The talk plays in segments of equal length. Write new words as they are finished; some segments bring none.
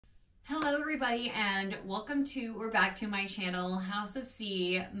everybody, and welcome to or back to my channel, House of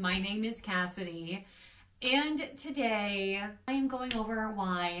C. My name is Cassidy, and today I am going over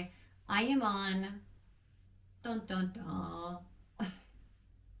why I am on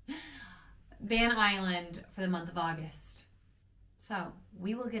Van Island for the month of August. So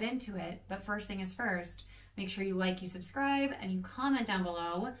we will get into it, but first thing is first, make sure you like, you subscribe, and you comment down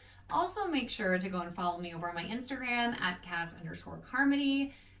below. Also make sure to go and follow me over on my Instagram at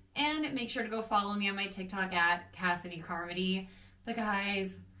Cass_Carmody. And make sure to go follow me on my TikTok at Cassidy Carmody. But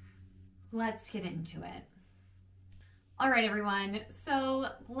guys, let's get into it. All right, everyone. So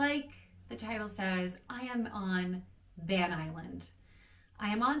like the title says, I am on Van Island. I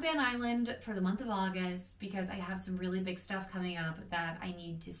am on Van Island for the month of August because I have some really big stuff coming up that I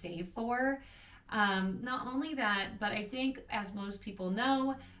need to save for. Not only that, but I think, as most people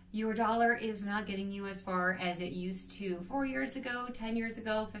know, your dollar is not getting you as far as it used to 4 years ago, 10 years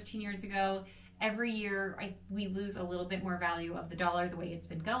ago, 15 years ago. Every year we lose a little bit more value of the dollar the way it's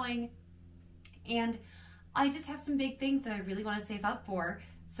been going. And I just have some big things that I really want to save up for.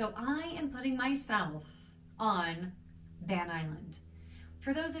 So I am putting myself on Van Island.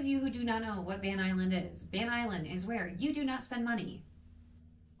 For those of you who do not know what Van Island is where you do not spend money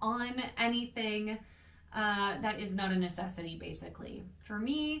on anything that is not a necessity, basically. For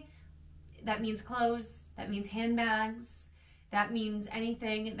me, that means clothes, that means handbags, that means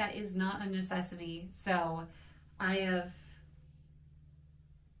anything that is not a necessity. So I have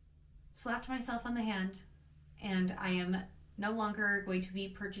slapped myself on the hand, and I am no longer going to be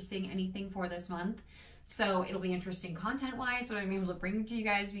purchasing anything for this month. So it'll be interesting content-wise what I'm able to bring to you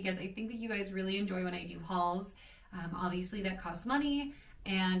guys, because I think that you guys really enjoy when I do hauls. Obviously that costs money,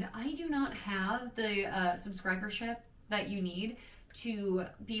 and I do not have the subscribership that you need to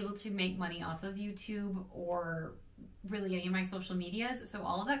be able to make money off of YouTube or really any of my social medias. So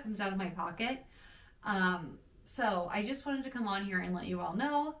all of that comes out of my pocket. So I just wanted to come on here and let you all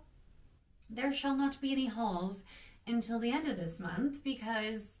know there shall not be any hauls until the end of this month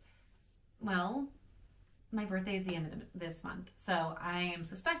because, well, my birthday is the end of this month. So I am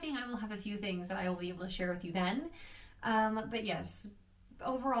suspecting I will have a few things that I will be able to share with you then. But yes,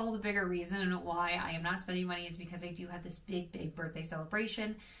 overall, the bigger reason why I am not spending money is because I do have this big birthday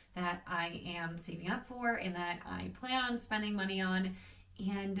celebration that I am saving up for and that I plan on spending money on,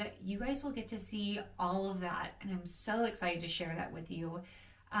 and you guys will get to see all of that, and I'm so excited to share that with you.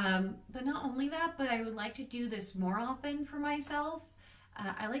 But not only that, but I would like to do this more often for myself.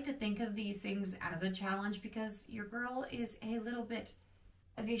 I like to think of these things as a challenge because your girl is a little bit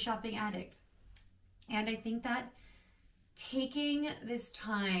of a shopping addict, and I think that taking this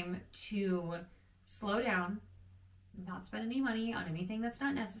time to slow down, not spend any money on anything that's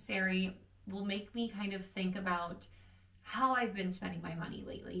not necessary, will make me kind of think about how I've been spending my money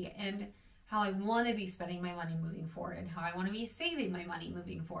lately and how I want to be spending my money moving forward and how I want to be saving my money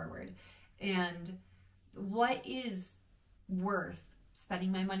moving forward and what is worth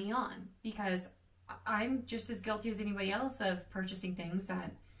spending my money on, because I'm just as guilty as anybody else of purchasing things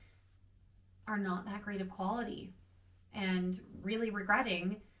that are not that great of quality and really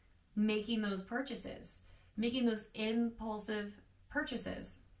regretting making those purchases, making those impulsive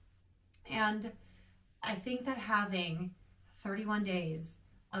purchases. And I think that having 31 days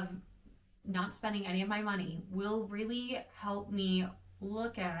of not spending any of my money will really help me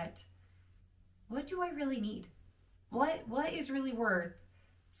look at what do I really need? What is really worth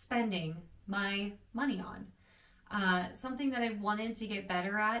spending my money on? Something that I've wanted to get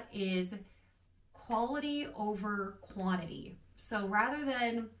better at is quality over quantity. So rather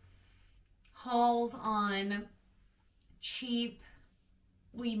than hauls on cheaply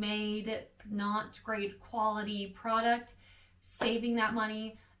made, not great quality product, saving that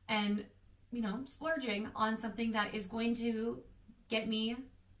money and, you know, splurging on something that is going to get me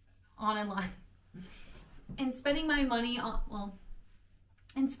on in line. And spending my money on,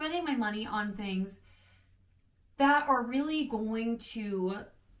 things that are really going to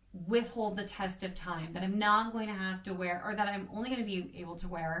withhold the test of time, that I'm not going to have to wear, or that I'm only going to be able to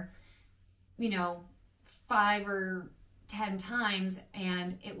wear, you know, 5 or 10 times,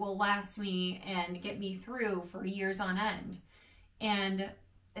 and it will last me and get me through for years on end. And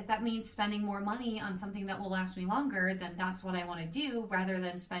if that means spending more money on something that will last me longer, then that's what I want to do, rather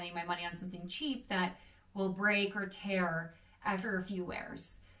than spending my money on something cheap that will break or tear after a few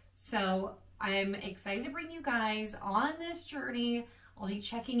wears. So I'm excited to bring you guys on this journey. I'll be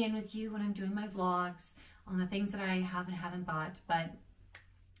checking in with you when I'm doing my vlogs on the things that I have and haven't bought, but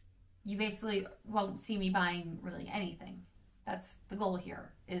you basically won't see me buying really anything. That's the goal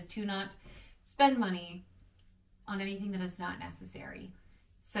here, is to not spend money on anything that is not necessary.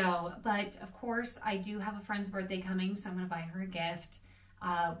 So, but of course, I do have a friend's birthday coming, so I'm going to buy her a gift.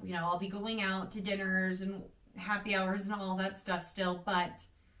 You know, I'll be going out to dinners and happy hours and all that stuff still, but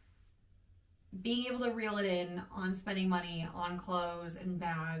being able to reel it in on spending money on clothes and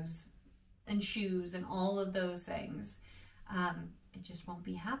bags and shoes and all of those things, it just won't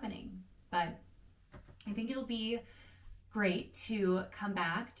be happening. But I think it'll be great to come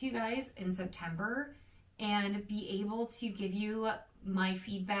back to you guys in September and be able to give you my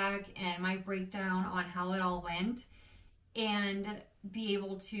feedback and my breakdown on how it all went and be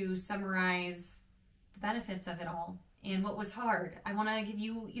able to summarize the benefits of it all and what was hard. I want to give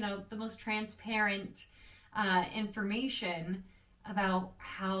you, you know, the most transparent information about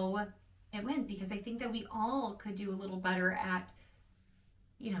how it went, because I think that we all could do a little better at,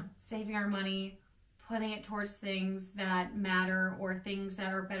 you know, saving our money, putting it towards things that matter or things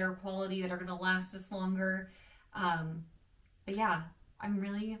that are better quality that are going to last us longer. But yeah, I'm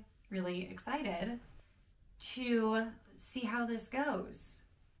really, really excited to see how this goes.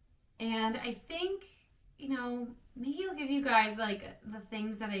 And I think, you know, maybe I'll give you guys like the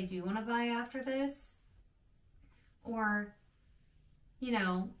things that I do want to buy after this. Or, you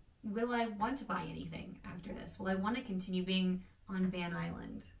know, will I want to buy anything after this? Will I want to continue being on Van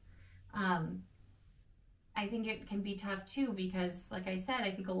Island? I think it can be tough too, because like I said, I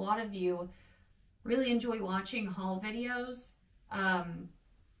think a lot of you really enjoy watching haul videos.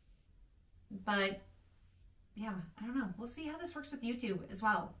 But yeah, I don't know. We'll see how this works with YouTube as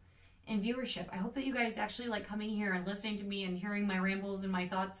well and viewership. I hope that you guys actually like coming here and listening to me and hearing my rambles and my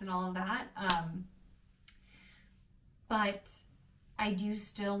thoughts and all of that. But I do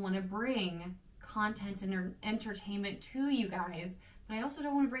still want to bring content and entertainment to you guys, but I also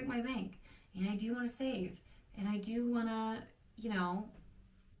don't want to break my bank, and I do want to save, and I do want to, you know,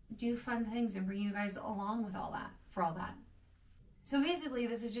 do fun things and bring you guys along with all that, for all that. So basically,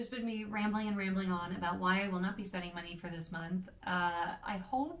 this has just been me rambling and rambling on about why I will not be spending money for this month. I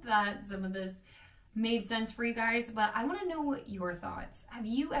hope that some of this made sense for you guys, but I want to know what your thoughts. Have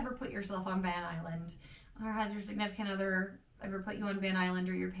you ever put yourself on Van Island? Or has your significant other ever put you on Van Island,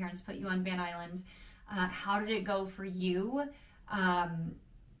 or your parents put you on Van Island? How did it go for you?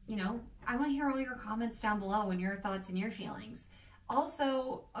 You know, I want to hear all your comments down below and your thoughts and your feelings.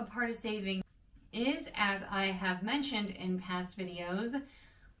 Also, a part of saving is, as I have mentioned in past videos,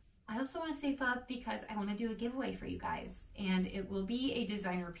 I also want to save up because I want to do a giveaway for you guys, and it will be a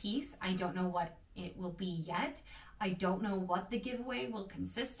designer piece. I don't know what it will be yet. I don't know what the giveaway will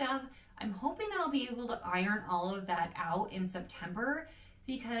consist of. I'm hoping that I'll be able to iron all of that out in September,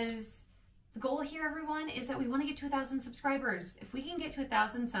 because the goal here, everyone, is that we want to get to 1,000 subscribers. If we can get to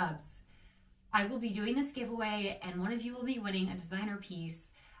 1,000 subs, I will be doing this giveaway and one of you will be winning a designer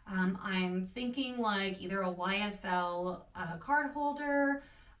piece. I'm thinking like either a YSL card holder,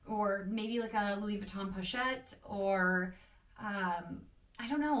 or maybe like a Louis Vuitton pochette, or I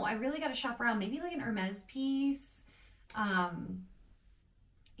don't know. I really got to shop around. Maybe like an Hermes piece.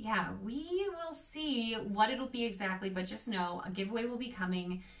 Yeah, we will see what it'll be exactly, but just know a giveaway will be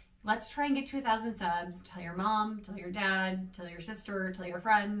coming. Let's try and get to 1,000 subs. Tell your mom, tell your dad, tell your sister, tell your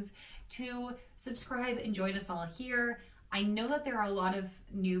friends to subscribe and join us all here. I know that there are a lot of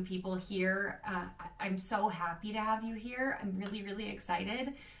new people here. I'm so happy to have you here. I'm really, really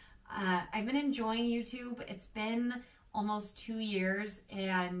excited. I've been enjoying YouTube. It's been almost 2 years,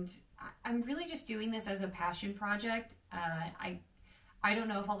 and I'm really just doing this as a passion project. I don't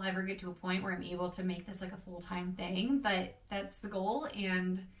know if I'll ever get to a point where I'm able to make this like a full-time thing, but that's the goal,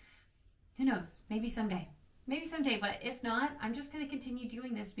 and who knows, maybe someday. Maybe someday, but if not, I'm just going to continue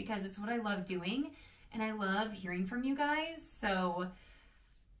doing this because it's what I love doing, and I love hearing from you guys. So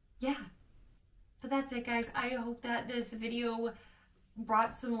yeah, but that's it, guys. I hope that this video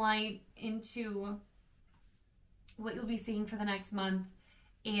brought some light into what you'll be seeing for the next month,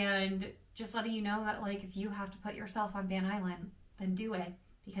 and just letting you know that, like, if you have to put yourself on Van Island, then do it,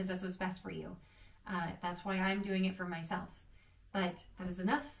 because that's what's best for you. That's why I'm doing it for myself. But that is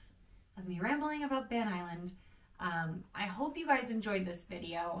enough of me rambling about Van Island. I hope you guys enjoyed this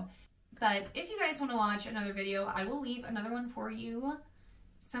video, but if you guys want to watch another video, I will leave another one for you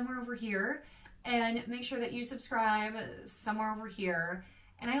somewhere over here, and make sure that you subscribe somewhere over here,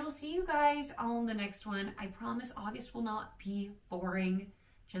 and I will see you guys on the next one. I promise August will not be boring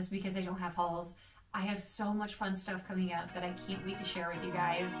just because I don't have hauls. I have so much fun stuff coming up that I can't wait to share with you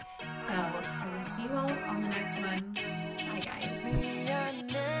guys. So I will see you all on the next one. Bye, guys.